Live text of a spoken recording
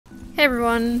Hey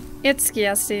everyone, it's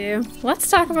Skiesti. Let's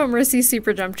talk about Mercy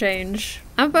Superjump change.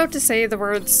 I'm about to say the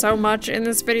word so much in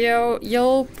this video,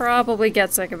 you'll probably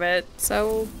get sick of it,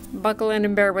 so buckle in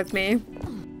and bear with me.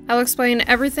 I'll explain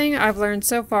everything I've learned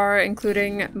so far,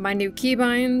 including my new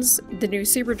keybinds, the new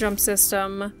Superjump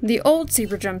system, the old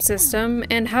Superjump system,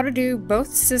 and how to do both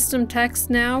system text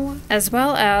now, as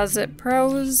well as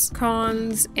pros,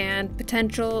 cons, and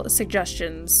potential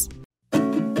suggestions.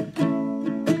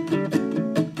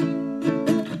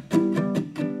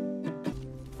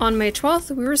 On May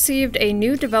 12th, we received a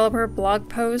new developer blog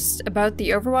post about the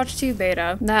Overwatch 2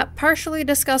 beta that partially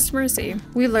discussed Mercy.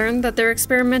 We learned that they're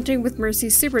experimenting with Mercy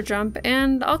Superjump,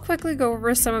 and I'll quickly go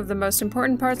over some of the most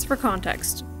important parts for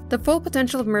context. The full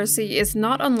potential of Mercy is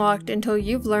not unlocked until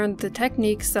you've learned the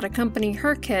techniques that accompany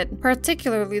her kit,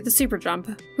 particularly the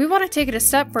Superjump. We want to take it a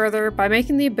step further by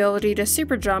making the ability to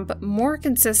Superjump more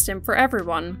consistent for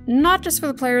everyone, not just for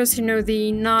the players who know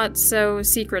the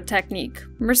not-so-secret technique.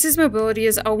 Mercy's mobility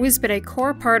has always been a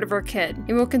core part of her kit,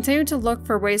 and we'll continue to look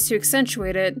for ways to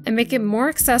accentuate it and make it more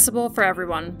accessible for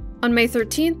everyone. On May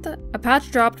 13th, a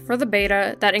patch dropped for the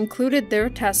beta that included their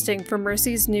testing for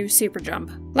Mercy's new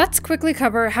Superjump. Let's quickly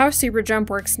cover how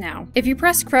Superjump works now. If you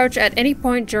press crouch at any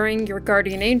point during your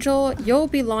Guardian Angel, you'll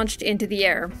be launched into the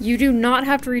air. You do not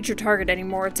have to reach your target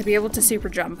anymore to be able to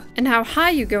Superjump. And how high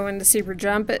you go in the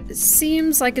Superjump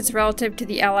seems like it's relative to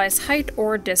the ally's height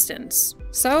or distance.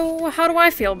 So, how do I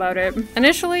feel about it?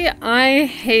 Initially, I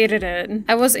hated it.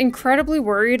 I was incredibly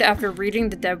worried after reading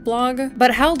the dev blog,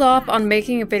 but held off on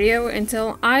making a video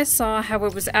until I saw how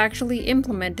it was actually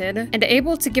implemented and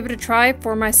able to give it a try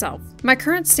for myself. My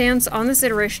current stance on this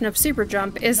iteration of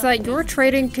Superjump is that you're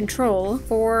trading control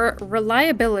for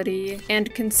reliability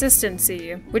and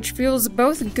consistency, which feels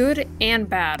both good and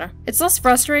bad. It's less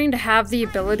frustrating to have the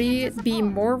ability be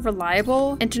more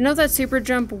reliable and to know that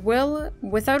Superjump will,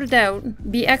 without a doubt,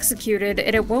 be executed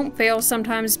and it won't fail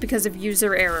sometimes because of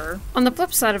user error. On the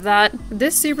flip side of that,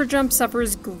 this Superjump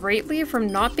suffers greatly from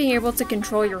not being able to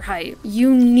control your height.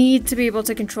 You need to be able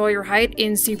to control your height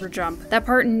in Superjump. That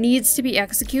part needs to be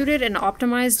executed and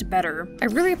optimized better. I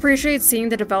really appreciate seeing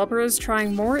the developers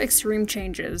trying more extreme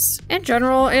changes. In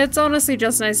general, it's honestly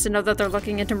just nice to know that they're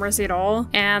looking into Mercy at all,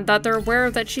 and that they're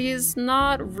aware that she's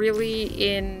not really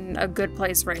in a good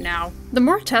place right now. The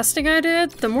more testing I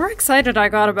did, the more excited I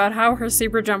got about how her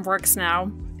Superjump works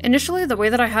now. Initially, the way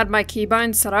that I had my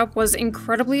keybind set up was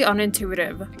incredibly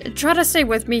unintuitive. Try to stay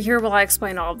with me here while I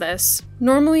explain all of this.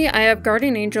 Normally, I have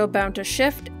Guardian Angel bound to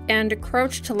Shift and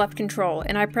Crouch to left control,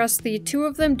 and I press the two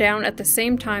of them down at the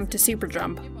same time to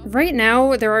Superjump. Right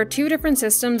now, there are two different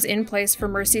systems in place for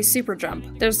Mercy's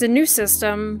Superjump. There's the new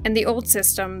system and the old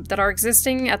system that are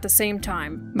existing at the same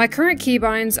time. My current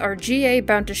keybinds are GA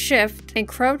bound to Shift and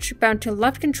Crouch bound to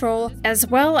left control, as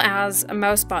well as a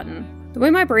mouse button. The way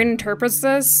my brain interprets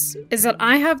this is that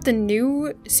I have the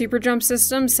new Superjump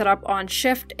system set up on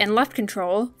Shift and left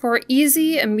control for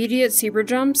easy, immediate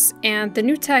Superjumps, and the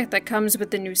new tech that comes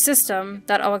with the new system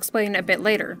that I'll explain a bit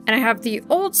later. And I have the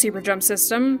old Superjump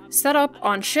system set up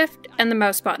on Shift and the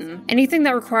mouse button. Anything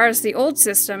that requires the old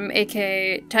system,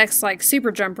 aka text like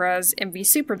Superjump Res and V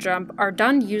Superjump, are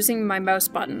done using my mouse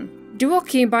button. Dual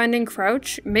keybinding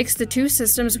Crouch makes the two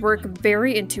systems work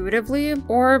very intuitively,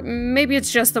 or maybe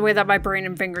it's just the way that my brain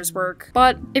and fingers work.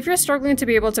 But if you're struggling to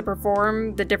be able to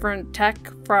perform the different tech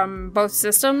from both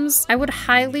systems, I would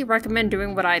highly recommend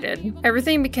doing what I did.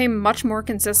 Everything became much more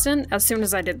consistent as soon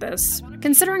as I did this.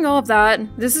 Considering all of that,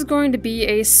 this is going to be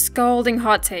a scalding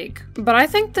hot take, but I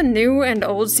think the new and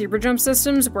old Superjump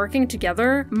systems working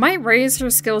together might raise her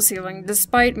skill ceiling,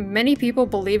 despite many people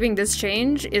believing this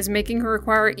change is making her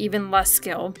require even less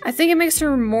skill. I think it makes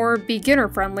her more beginner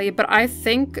friendly, but I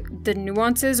think the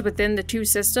nuances within the two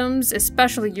systems,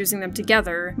 especially using them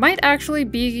together, might actually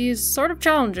be sort of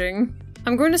challenging.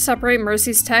 I'm going to separate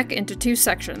Mercy's tech into two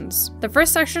sections. The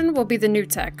first section will be the new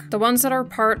tech, the ones that are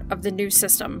part of the new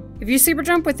system. If you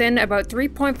Superjump within about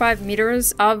 3.5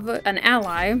 meters of an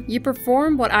ally, you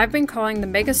perform what I've been calling the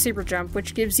Mega Superjump,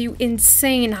 which gives you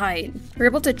insane height. You're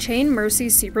able to chain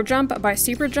Mercy's Superjump by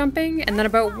Superjumping, and then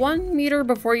about 1 meter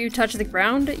before you touch the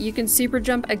ground, you can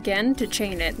Superjump again to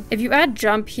chain it. If you add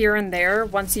jump here and there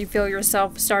once you feel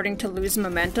yourself starting to lose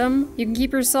momentum, you can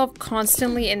keep yourself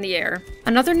constantly in the air.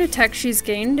 Another new tech she's she's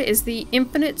gained is the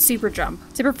Infinite Superjump.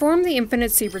 To perform the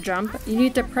Infinite Superjump, you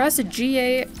need to press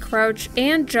GA, crouch,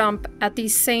 and jump at the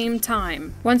same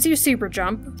time. Once you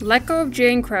Superjump, let go of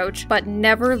GA and crouch, but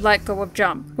never let go of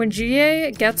jump. When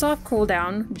GA gets off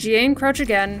cooldown, GA and crouch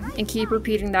again, and keep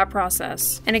repeating that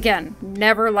process. And again,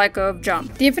 never let go of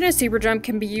jump. The Infinite Superjump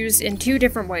can be used in two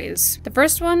different ways. The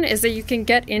first one is that you can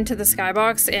get into the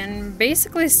skybox and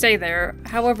basically stay there,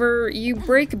 however, you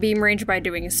break beam range by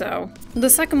doing so. The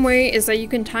second way is that you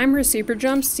can time her super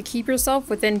jumps to keep yourself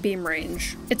within beam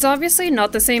range. It's obviously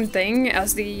not the same thing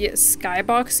as the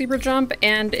skybox super jump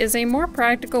and is a more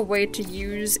practical way to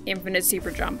use Infinite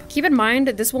Superjump. Keep in mind,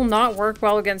 this will not work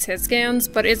well against hit scans,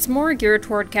 but it's more geared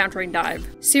toward countering dive.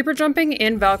 Super jumping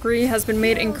in Valkyrie has been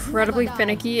made incredibly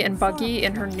finicky and buggy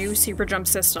in her new super jump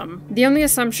system. The only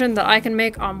assumption that I can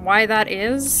make on why that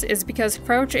is because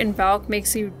crouch in Valk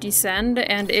makes you descend,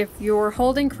 and if you're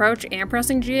holding crouch and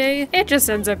pressing GA, it just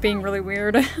ends up being really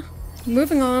weird.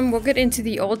 Moving on, we'll get into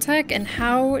the old tech and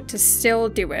how to still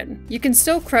do it. You can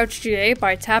still crouch GA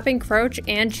by tapping crouch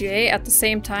and GA at the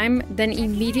same time, then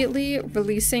immediately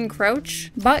releasing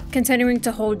crouch, but continuing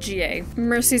to hold GA.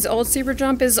 Mercy's old super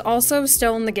jump is also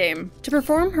still in the game. To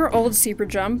perform her old super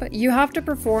jump, you have to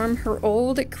perform her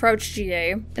old crouch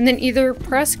GA, and then either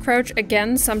press crouch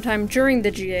again sometime during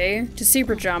the GA to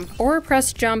super jump, or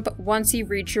press jump once you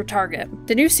reach your target.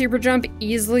 The new super jump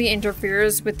easily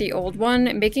interferes with the old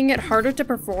one, making it harder to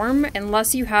perform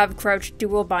unless you have crouch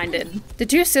dual binded. The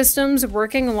two systems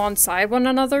working alongside one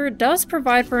another does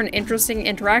provide for an interesting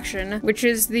interaction, which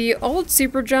is the old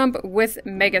super jump with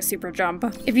mega super jump.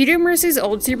 If you do Mercy's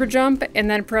old super jump and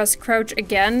then press crouch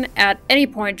again at any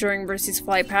point during Mercy's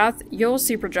flight path, you'll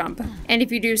super jump. And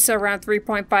if you do so around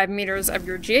 3.5 meters of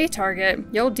your GA target,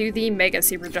 you'll do the mega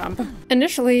super jump.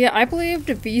 Initially, I believed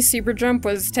V super jump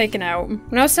was taken out.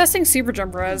 When I was testing super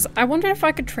jump res, I wondered if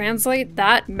I could translate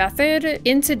that method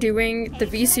into doing the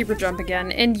V super jump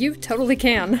again, and you totally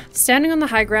can. Standing on the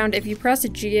high ground, if you press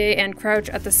GA and crouch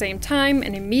at the same time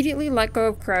and immediately let go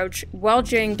of crouch while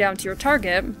GAing down to your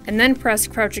target, and then press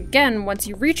crouch again once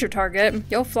you reach your target,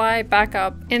 you'll fly back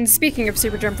up. And speaking of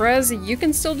super jump res, you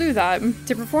can still do that.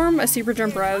 To perform a super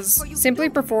jump res, simply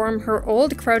perform her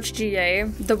old crouch GA,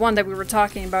 the one that we were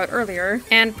talking about earlier,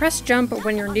 and press jump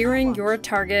when you're nearing your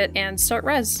target and start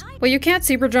res. Well, you can't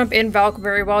super jump in Valk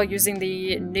very well using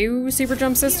the new super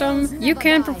jump system, you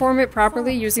can perform it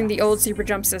properly using the old super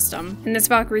jump system. In this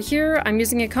Valkyrie here, I'm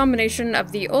using a combination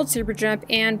of the old super jump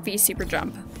and V super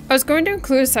jump. I was going to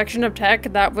include a section of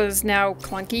tech that was now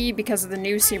clunky because of the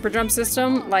new super jump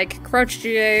system, like crouch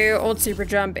GA, old super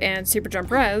jump, and super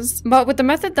jump res, but with the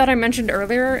method that I mentioned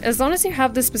earlier, as long as you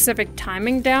have the specific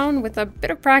timing down with a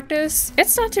bit of practice,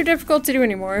 it's not too difficult to do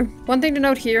anymore. One thing to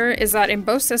note here is that in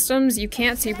both systems, you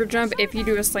can't super jump if you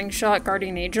do a slingshot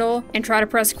guardian angel and try to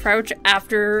press crouch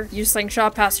after you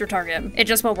slingshot past your target. It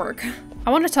just won't work. I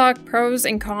want to talk pros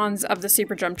and cons of the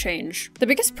super jump change. The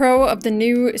biggest pro of the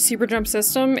new super jump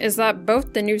system is that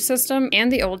both the new system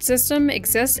and the old system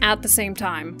exist at the same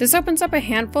time. This opens up a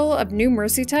handful of new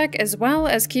Mercy tech as well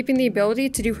as keeping the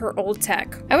ability to do her old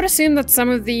tech. I would assume that some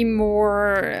of the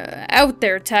more out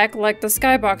there tech like the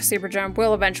skybox super jump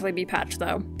will eventually be patched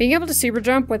though. Being able to super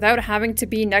jump without having to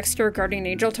be next to your guardian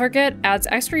angel target adds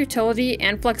extra utility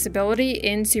and flexibility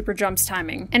in super jump's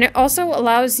timing. And it also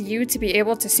allows you to be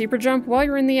able to super jump while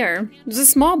you're in the air. There's a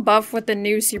small buff with the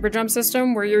new super jump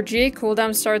system where your GA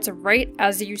cooldown starts right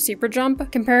as you super jump,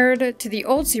 compared to the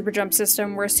old super jump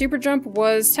system where super jump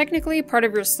was technically part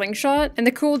of your slingshot and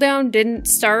the cooldown didn't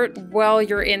start while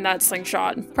you're in that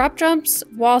slingshot. Prop jumps,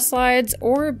 wall slides,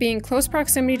 or being close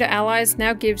proximity to allies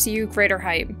now gives you greater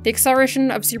height. The acceleration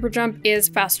of super jump is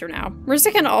faster now.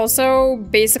 Mercy can also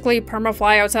basically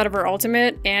perma-fly outside of her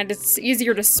ultimate, and it's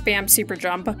easier to spam super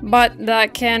jump, but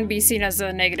that can be seen as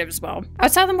a negative as well.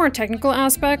 Outside the more technical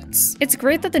aspects, it's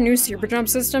great that the new super jump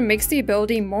system makes the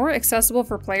ability more accessible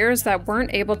for players that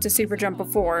weren't able to super jump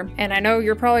before. And I know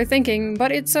you're probably thinking,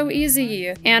 but it's so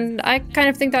easy. And I kind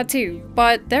of think that too.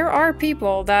 But there are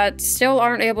people that still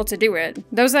aren't able to do it.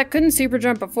 Those that couldn't super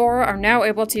jump before are now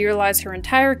able to utilize her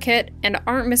entire kit and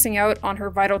aren't missing out on her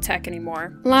vital tech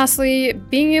anymore. Lastly,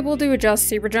 being able to adjust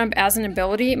super jump as an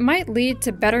ability might lead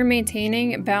to better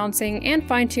maintaining, balancing, and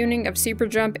fine-tuning of super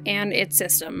jump and its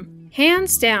system.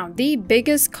 Hands down, the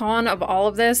biggest con of all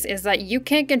of this is that you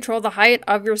can't control the height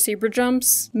of your super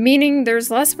jumps, meaning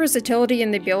there's less versatility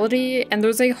in the ability, and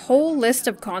there's a whole list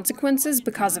of consequences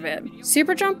because of it.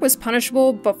 Super jump was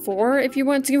punishable before if you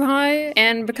went too high,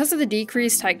 and because of the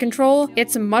decreased height control,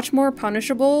 it's much more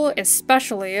punishable,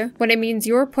 especially when it means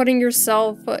you're putting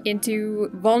yourself into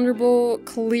vulnerable,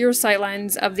 clear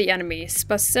sightlines of the enemy,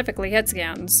 specifically hit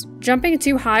scans. Jumping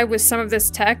too high with some of this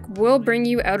tech will bring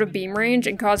you out of beam range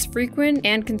and cause frequent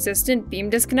and consistent beam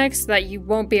disconnects that you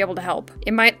won't be able to help.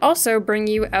 It might also bring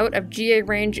you out of GA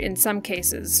range in some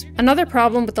cases. Another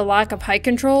problem with the lack of height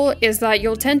control is that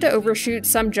you'll tend to overshoot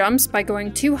some jumps by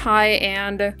going too high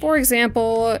and, for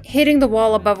example, hitting the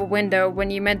wall above a window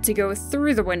when you meant to go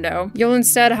through the window. You'll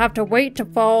instead have to wait to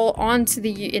fall onto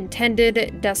the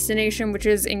intended destination, which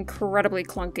is incredibly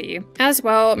clunky. As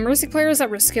well, Mercy players that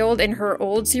were skilled in her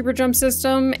old super jump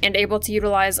system and able to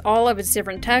utilize all of its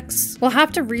different techs will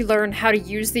have to relearn how to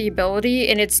use the ability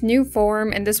in its new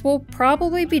form, and this will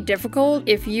probably be difficult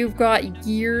if you've got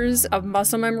years of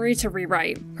muscle memory to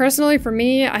rewrite. Personally, for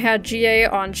me, I had GA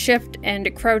on shift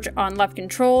and crouch on left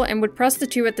control and would press the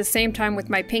two at the same time with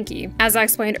my pinky. As I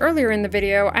explained earlier in the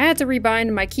video, I had to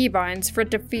rebind my keybinds for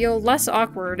it to feel less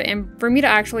awkward and for me to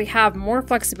actually have more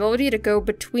flexibility to go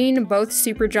between both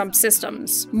super jump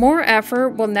systems. More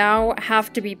effort will now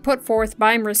have to be put forth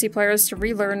by Mercy players to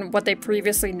relearn what they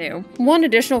previously knew. One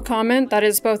additional comment that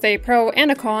is both a pro and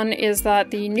a con is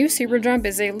that the new super jump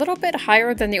is a little bit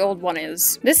higher than the old one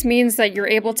is. This means that you're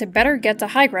able to better get to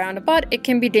high ground, but it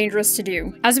can be dangerous to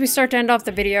do. As we start to end off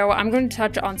the video, I'm going to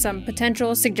touch on some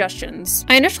potential suggestions.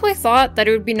 I initially thought that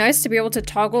it would be nice to be able to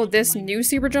toggle this new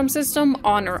super jump system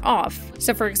on or off.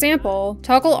 So for example,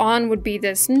 toggle on would be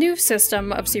this new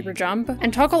system of super jump,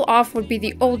 and toggle off would be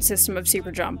the old system of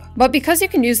super jump. But because you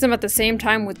can use them at the same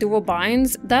time with dual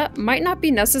binds, that might not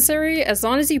be necessary as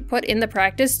long as you put in the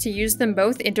practice to use them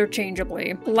both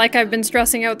interchangeably. Like I've been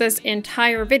stressing out this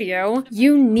entire video,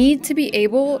 you need to be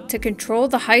able to control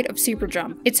the height of super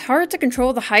jump. It's hard to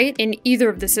control the height in either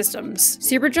of the systems.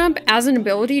 Super jump as an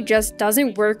ability just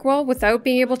doesn't work well without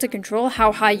being able to control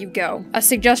how high you go. A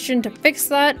suggestion to fix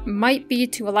that might be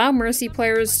to allow Mercy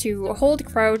players to hold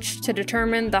crouch to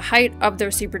determine the height of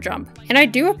their super jump. And I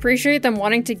do appreciate them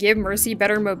wanting to give Mercy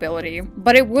better mobility,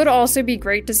 but it would also be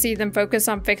great to see them focus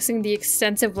on fixing the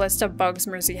extensive list of bugs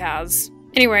Mercy has.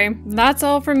 Anyway, that's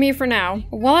all from me for now.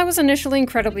 While I was initially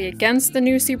incredibly against the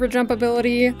new super jump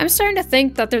ability, I'm starting to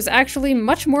think that there's actually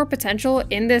much more potential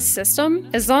in this system,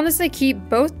 as long as they keep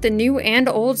both the new and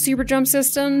old super jump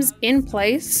systems in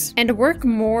place, and work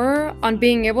more on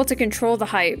being able to control the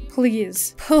height.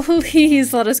 Please,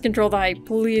 please let us control the height,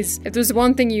 please. If there's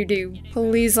one thing you do,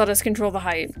 please let us control the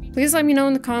height. Please let me know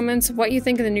in the comments what you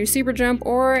think of the new super jump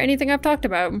or anything I've talked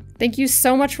about. Thank you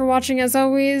so much for watching as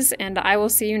always, and I will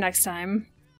see you next time.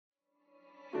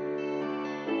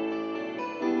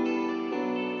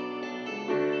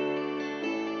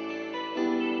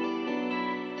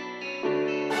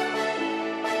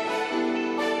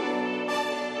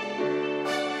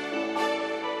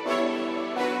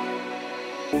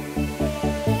 Thank you.